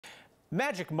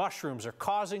Magic mushrooms are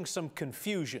causing some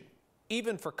confusion,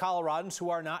 even for Coloradans who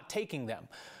are not taking them.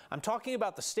 I'm talking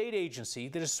about the state agency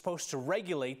that is supposed to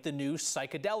regulate the new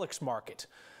psychedelics market.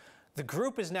 The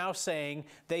group is now saying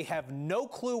they have no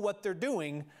clue what they're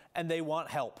doing and they want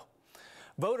help.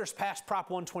 Voters passed Prop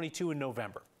 122 in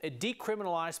November. It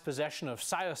decriminalized possession of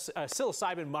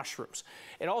psilocybin mushrooms.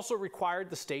 It also required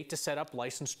the state to set up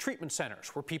licensed treatment centers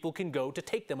where people can go to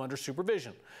take them under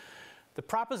supervision. The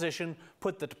proposition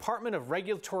put the Department of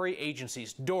Regulatory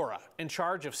Agencies, DORA, in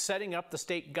charge of setting up the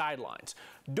state guidelines.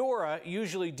 DORA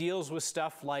usually deals with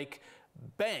stuff like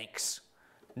banks,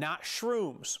 not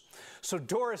shrooms. So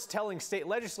DORA is telling state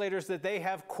legislators that they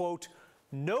have, quote,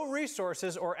 no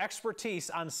resources or expertise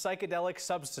on psychedelic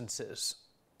substances.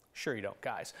 Sure you don't,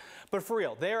 guys. But for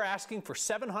real, they are asking for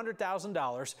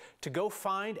 $700,000 to go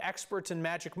find experts in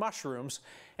magic mushrooms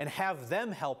and have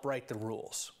them help write the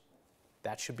rules.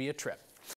 That should be a trip.